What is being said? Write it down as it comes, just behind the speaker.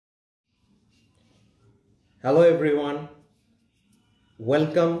Hello everyone,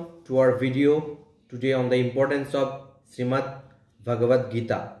 welcome to our video today on the importance of Srimad Bhagavad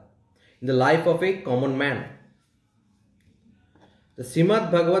Gita in the life of a common man. The Srimad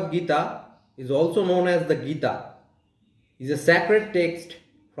Bhagavad Gita is also known as the Gita, is a sacred text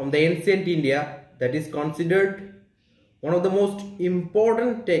from the ancient India that is considered one of the most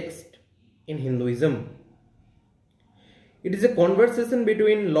important texts in Hinduism. It is a conversation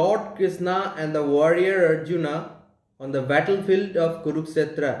between Lord Krishna and the warrior Arjuna on the battlefield of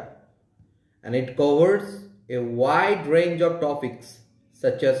Kurukshetra, and it covers a wide range of topics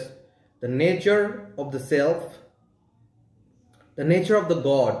such as the nature of the self, the nature of the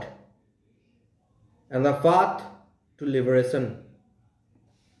God, and the path to liberation.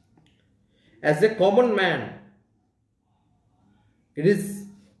 As a common man, it is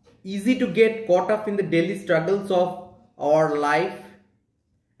easy to get caught up in the daily struggles of our life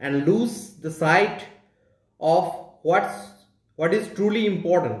and lose the sight of what is truly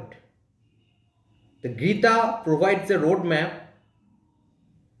important. The Gita provides a roadmap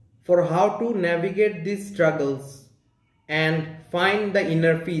for how to navigate these struggles and find the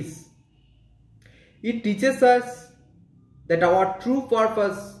inner peace. It teaches us that our true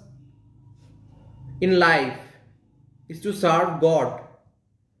purpose in life is to serve God,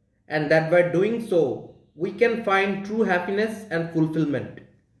 and that by doing so we can find true happiness and fulfillment.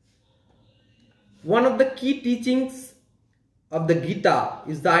 One of the key teachings of the Gita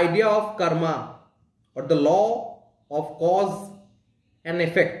is the idea of karma, or the law of cause and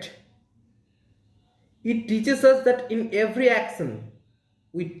effect. It teaches us that in every action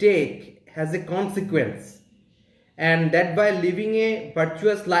we take has a consequence, and that by living a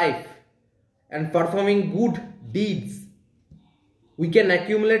virtuous life and performing good deeds, we can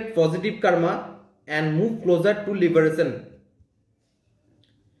accumulate positive karma and move closer to liberation.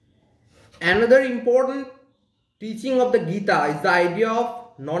 Another important teaching of the Gita is the idea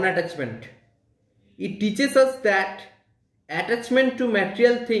of non-attachment. It teaches us that attachment to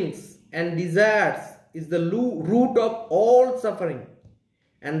material things and desires is the root of all suffering,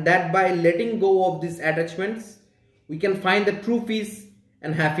 and that by letting go of these attachments, we can find the true peace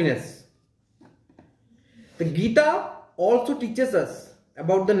and happiness. The Gita also teaches us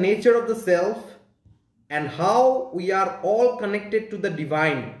about the nature of the self and how we are all connected to the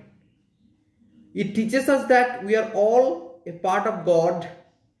divine. It teaches us that we are all a part of God,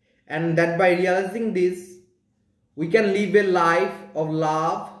 and that by realizing this, we can live a life of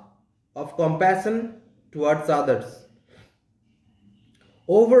love, of compassion towards others.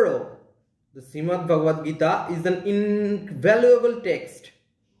 Overall, the Srimad Bhagavad Gita is an invaluable text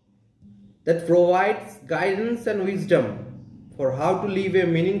that provides guidance and wisdom for how to live a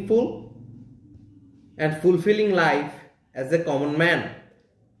meaningful and fulfilling life as a common man.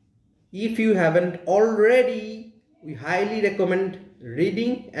 If you haven't already, we highly recommend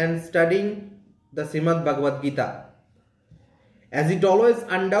reading and studying the Srimad Bhagavad Gita, as it always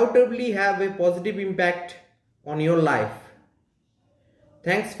undoubtedly have a positive impact on your life.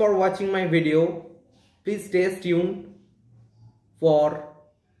 Thanks for watching my video. Please stay tuned for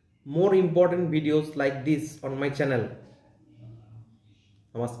more important videos like this on my channel.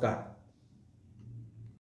 Namaskar.